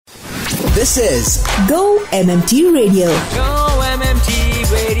This is Go-MMT Radio. Go-MMT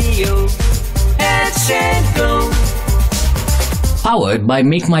Radio. Let's go. Powered by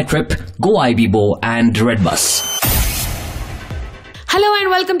Make My Trip, Go IBBO and Redbus. Hello and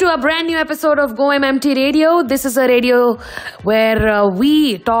welcome to a brand new episode of Go-MMT Radio. This is a radio where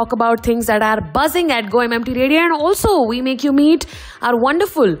we talk about things that are buzzing at Go-MMT Radio, and also we make you meet our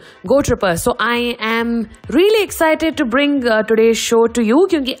wonderful Go-Trippers. So I am really excited to bring today's show to you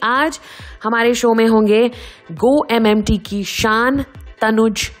क्योंकि आज हमारे show में होंगे Go-MMT की शान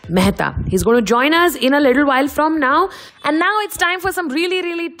Tanuj Mehta. He's going to join us in a little while from now. And now it's time for some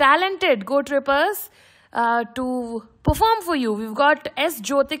really talented Go-Trippers to perform for you. We've got S.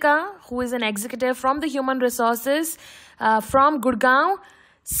 Jyotika, who is an executive from the Human Resources from Gurgaon,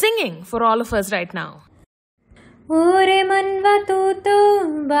 singing for all of us right now. ओरे मनवा तू तो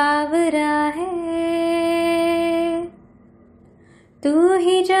बावरा है, तू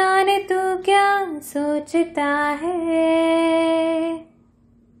ही जाने तू क्या सोचता है,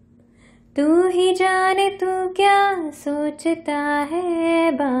 तू ही जाने तू क्या सोचता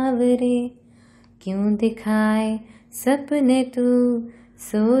है बावरे, क्यों दिखाए सपने तू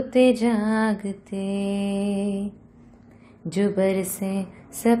सोते जागते, जो बरसे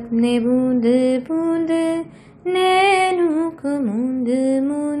सपने बूंद बूंद नैनों को मूंद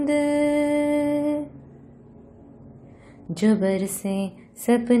मूंद, जो बरसे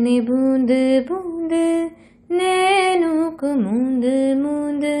सपने बूंद बूंद नैनों को मूंद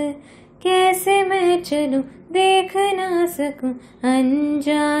मूंद, कैसे मैं चलूं देख ना सकूं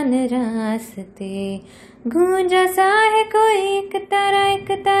अनजान रास्ते, गूंजा सा है कोई एक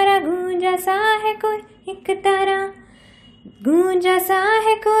तारा गूंजा सा है कोई एक तारा, गूंजा सा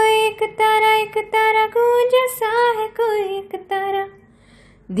है कोई एक तारा गूंजा सा है कोई एक तारा,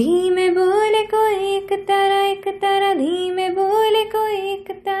 धीमे बोले कोई एक तारा धीमे बोले कोई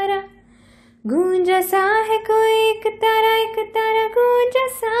एक तारा, गूंजा सा है कोई एक तारा गूंजा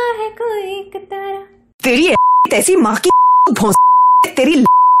सा है कोई एक तारा। तेरी ऐसी माँ की भौंस तेरी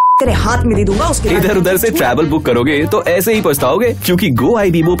तेरे हाथ में दे दूंगा उसके। इधर उधर से ट्रैवल बुक करोगे तो ऐसे ही पछताओगे, क्योंकि गो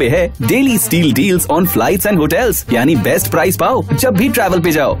आईबीबो पे है daily steel deals on flights and hotels, यानी बेस्ट प्राइस पाओ जब भी ट्रैवल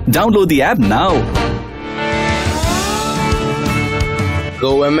पे जाओ। Download the app now.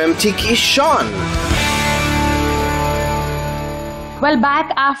 Go-MMT की शान। Well,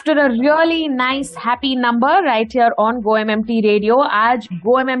 back after a really nice happy number right here on Go-MMT Radio. आज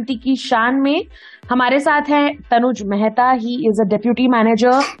Go-MMT की शान में हमारे साथ हैं Tanuj Mehta. He is a deputy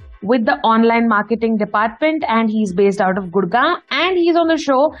manager with the online marketing department and he's based out of Gurgaon, and he's on the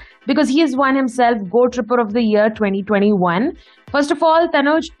show because he has won himself Go-Tripper of the Year 2021. First of all,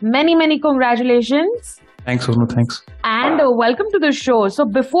 Tanuj, many congratulations. Thanks, Sonu. Thanks. And welcome to the show. So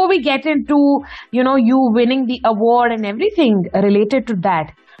before we get into, you winning the award and everything related to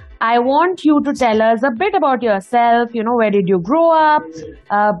that, I want you to tell us a bit about yourself. Where did you grow up?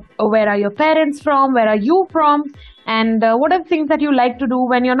 Where are your parents from? Where are you from? And what are the things that you like to do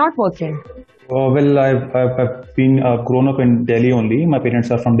when you're not working? Well, I've been grown up in Delhi only. My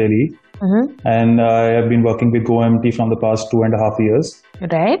parents are from Delhi. Mm-hmm. And I have been working with Go-MMT from the past 2.5 years.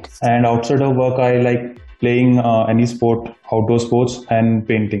 Right. And outside of work, I like playing any sport, outdoor sports and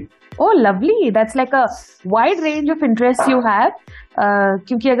painting. Oh, lovely. That's like a wide range of interests you have.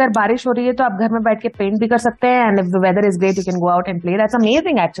 क्योंकि अगर बारिश हो रही है तो आप घर में बैठ के पेंट भी कर सकते हैं, and if the weather is great you can go out and play. That's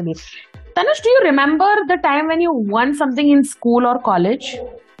amazing actually. Tanuj, do you remember the time when you won something in school or college?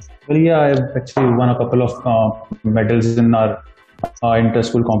 Well, yeah, I've actually won a couple of medals in our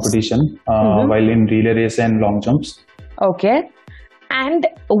inter-school competition while in relay race and long jumps. Okay. And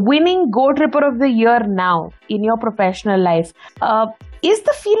winning Go-Tripper of the Year now in your professional life, is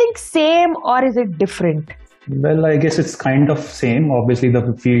the feeling same or is it different? Well, I guess it's kind of same. Obviously, the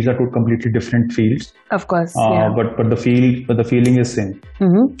fields are two completely different fields. Of course, yeah. But the feeling is same.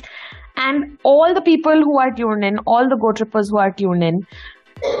 Mm-hmm. And all the people who are tuned in, all the Go-Trippers who are tuned in,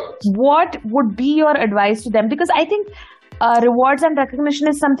 what would be your advice to them? Because I think rewards and recognition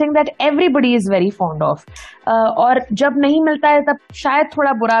is something that everybody is very fond of. और जब नहीं मिलता है तब शायद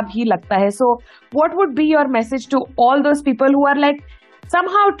थोड़ा बुरा भी लगता है. So, what would be your message to all those people who are like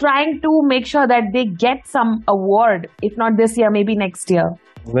somehow trying to make sure that they get some award, if not this year, maybe next year?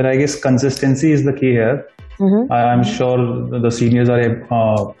 Well, I guess consistency is the key here. Mm-hmm. I'm sure the seniors are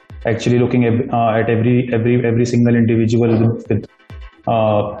actually looking at every single individual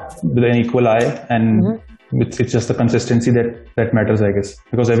with an equal eye, and it's just the consistency that matters, I guess,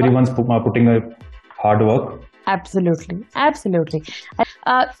 because everyone's putting a hard work. Absolutely.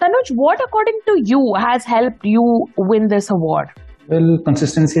 Tanuj, what according to you has helped you win this award? Well,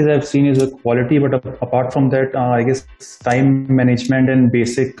 consistency, as I've seen, is a quality, but apart from that, I guess time management and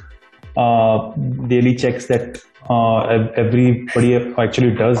basic daily checks that everybody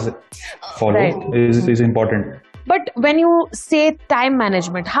actually does follow is important. But when you say time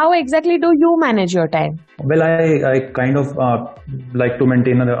management, how exactly do you manage your time? Well, I kind of like to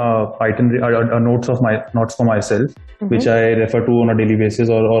maintain a itinerary, notes for myself, which I refer to on a daily basis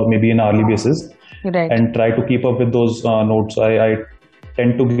or maybe an hourly basis, and try to keep up with those notes. I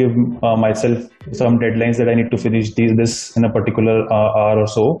tend to give myself some deadlines that I need to finish this in a particular hour or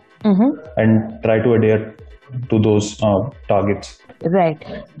so, and try to adhere to those targets. Right.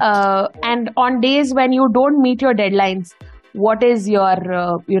 And on days when you don't meet your deadlines, what is your,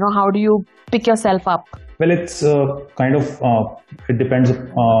 how do you pick yourself up? Well, it's kind of, it depends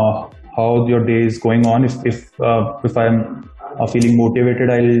how your day is going on. If I'm feeling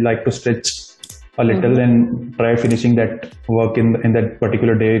motivated, I like to stretch a little and try finishing that work in that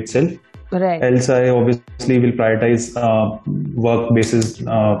particular day itself. Right. Else, I obviously will prioritize work basis,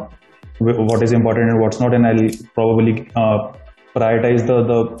 what is important and what's not, and I'll probably prioritize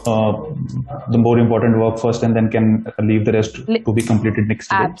the more important work first, and then can leave the rest to be completed next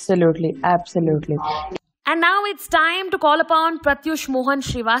day. Absolutely. And now it's time to call upon Pratyush Mohan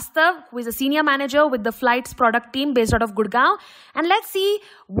Srivastav, who is a senior manager with the flights product team based out of Gurgaon. And let's see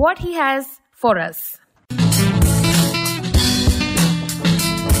what he has for us.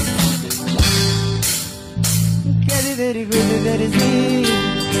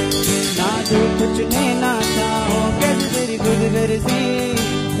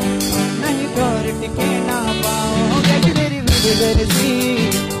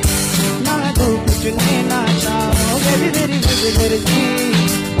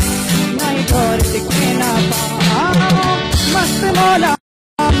 मस्त मौला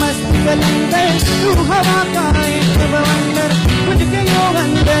मस्त कलंदर तू हवा का एक बवंडर मुझके यो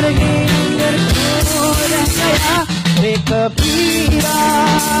अंदर ही अंदर क्यों रह गया रे कबीरा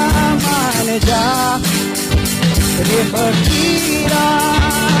मान जा रे फकीरा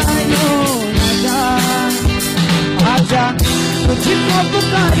यूं न जा आजा तुझको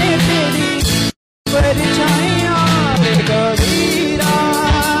पुकारे तेरी परछाइयां रे कबीरा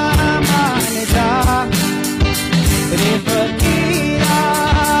मान जा रे फकीरा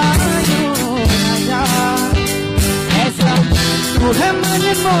यूं न जा ऐसा तू है मन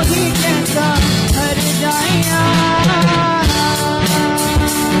मोही कैसा हर जाइया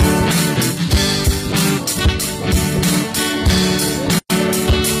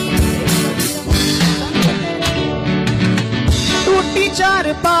टूटी चार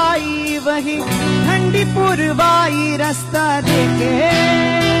पाई वही ठंडी पुरवाई रास्ता देखे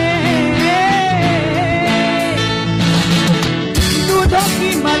दूधों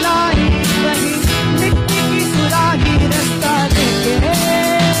की मलाई वही मिट्टी की सुराही रास्ता देखे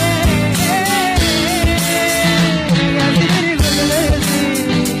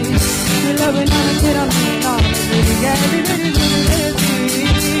लवना तेरा मीना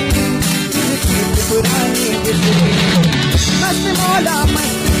पुरानी मस्त मौला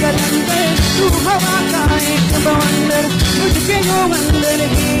मस्त कलंदर तू हवा का एक बवंडर मुझके यो अंदर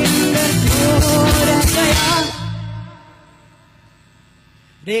ही अंदर क्यों रह गया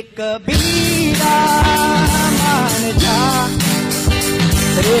रे कबीरा मान जा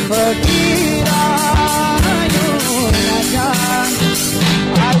रे फकीरा यूं न जा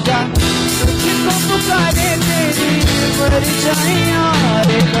आजा तुझको पुकारे तेरी परछाइयां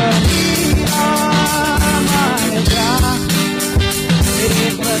रे कबीरा मान जा रे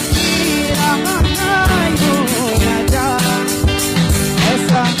फकीरा यूं न जा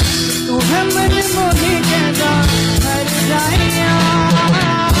ऐसा तू है मन मोही कैसा हर जाइया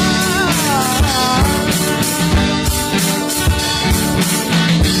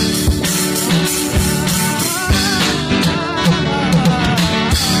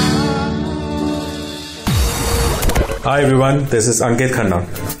Hi everyone, this is Ankit Khanna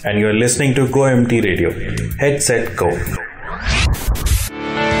and you are listening to Go-MMT Radio. Headset Go.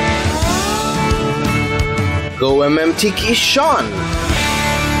 Go-MMT ki Shaan.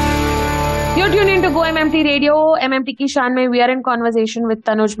 You're tuned into Go-MMT Radio. MMT ki Shaan mein we are in conversation with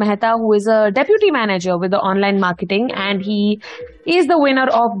Tanuj Mehta, who is a deputy manager with the online marketing, and he is the winner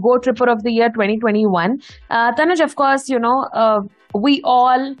of Go-Tripper of the Year 2021. Tanuj, of course, we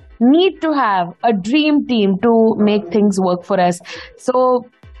all need to have a dream team to make things work for us. So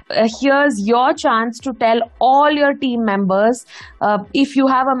here's your chance to tell all your team members. If you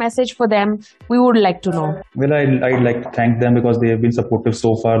have a message for them, we would like to know. Well, I'd like to thank them because they have been supportive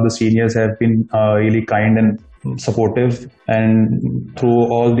so far. The seniors have been really kind and supportive, and through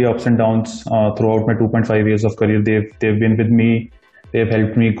all the ups and downs throughout my 2.5 years of career, they've been with me. They've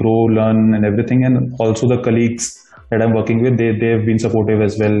helped me grow, learn, and everything. And also the colleagues that I'm working with, they've been supportive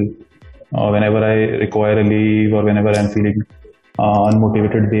as well. Whenever I require a leave or whenever I'm feeling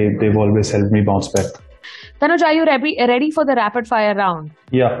unmotivated, they've always helped me bounce back. Tanuj, are you ready for the rapid fire round?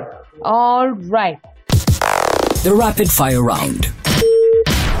 Yeah. All right. The rapid fire round.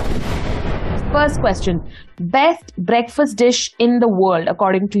 First question. Best breakfast dish in the world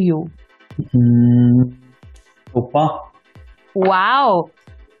according to you? Upma. Wow.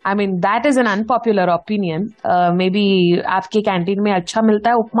 I mean, that is an unpopular opinion. Maybe आपके canteen में अच्छा मिलता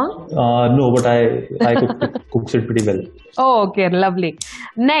है उपमा? No, but I cooks it pretty well. Oh, okay, lovely.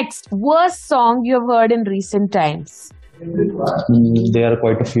 Next, worst song you have heard in recent times? There are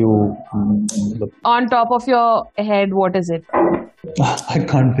quite a few. On top of your head, what is it? I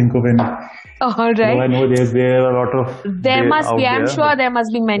can't think of any. All right. No, I know there are a lot of. There must be. I'm sure there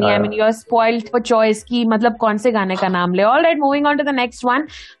must be many. I mean, you're spoiled for choice. Ki matlab kaun se gaane ka naam le. All right, moving on to the next one.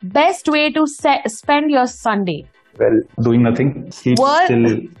 Best way to spend your Sunday? Well, doing nothing. Sleep till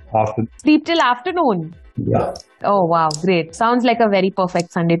afternoon. Sleep till afternoon. Yeah. Oh wow, great. Sounds like a very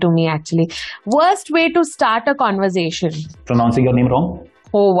perfect Sunday to me actually. Worst way to start a conversation? Pronouncing your name wrong.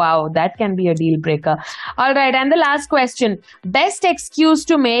 Oh wow, that can be a deal breaker. All right, and the last question. Best excuse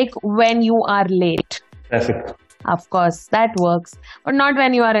to make when you are late? Traffic. Of course, that works. But not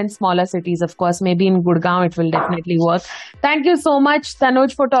when you are in smaller cities, of course. Maybe in Gurgaon, it will definitely work. Thank you so much,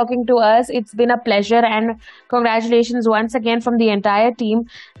 Tanuj, for talking to us. It's been a pleasure and congratulations once again from the entire team.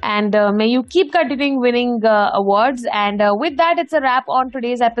 And may you keep continuing winning awards. And with that, it's a wrap on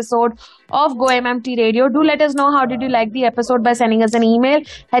today's episode of Go-MMT Radio. Do let us know how did you like the episode by sending us an email.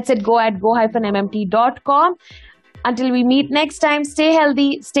 headsetgo@go-mmt.com. Until we meet next time, stay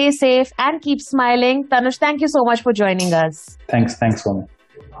healthy, stay safe, and keep smiling. Tanuj, thank you so much for joining us. Thanks, Sonu.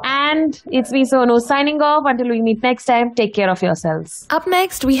 And it's me, Sonu, signing off. Until we meet next time, take care of yourselves. Up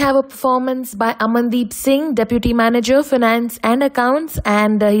next, we have a performance by Amandeep Singh, Deputy Manager, Finance and Accounts,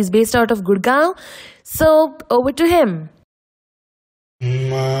 and he's based out of Gurgaon. So, over to him.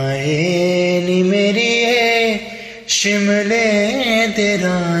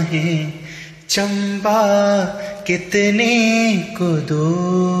 Chamba कितने को दो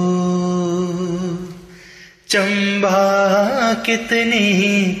चंबा कितने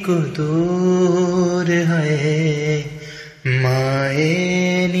को दूर है माए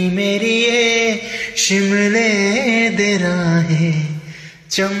नी मेरी शिमले दे राहें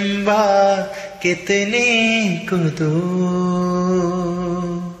चंबा कितने को दो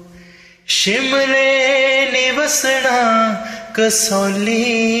शिमले निवसना कसौली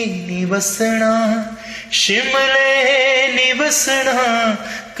निवसना शिमले निवसना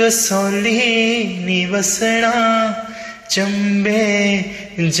कसौली निवसना चंबे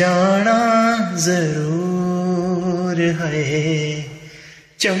जाना जरूर है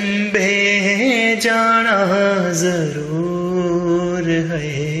चंबे जाना जरूर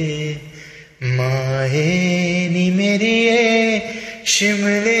है माए नी मेरी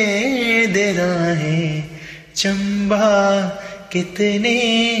शिमले दे राहें चंबा कितने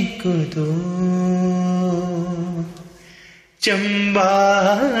को दो चंबा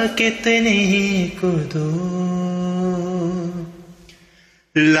कितने को दो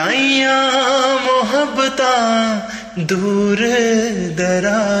लाइया मोहब्बता दूर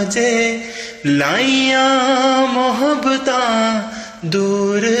दराजे लाइया मोहब्बता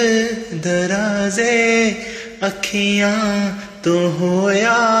दूर दराजे अखियां तो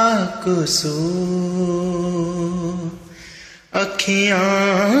होया कसूर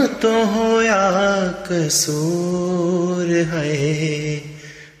अखियां तो होया कसूर है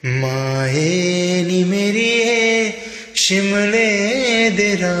माए नी मेरी शिमले दे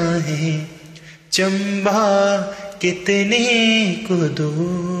राहें चंबा कितने को दो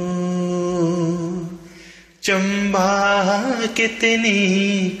चंबा कितने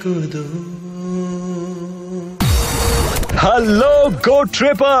को दो Hello,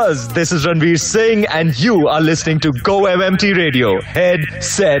 Go-Trippers! This is Ranveer Singh and you are listening to Go-MMT Radio. Head,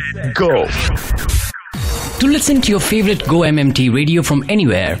 set, go! To listen to your favorite Go-MMT Radio from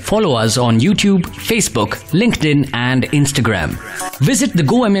anywhere, follow us on YouTube, Facebook, LinkedIn and Instagram. Visit the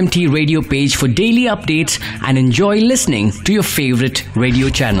Go-MMT Radio page for daily updates and enjoy listening to your favorite radio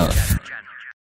channel.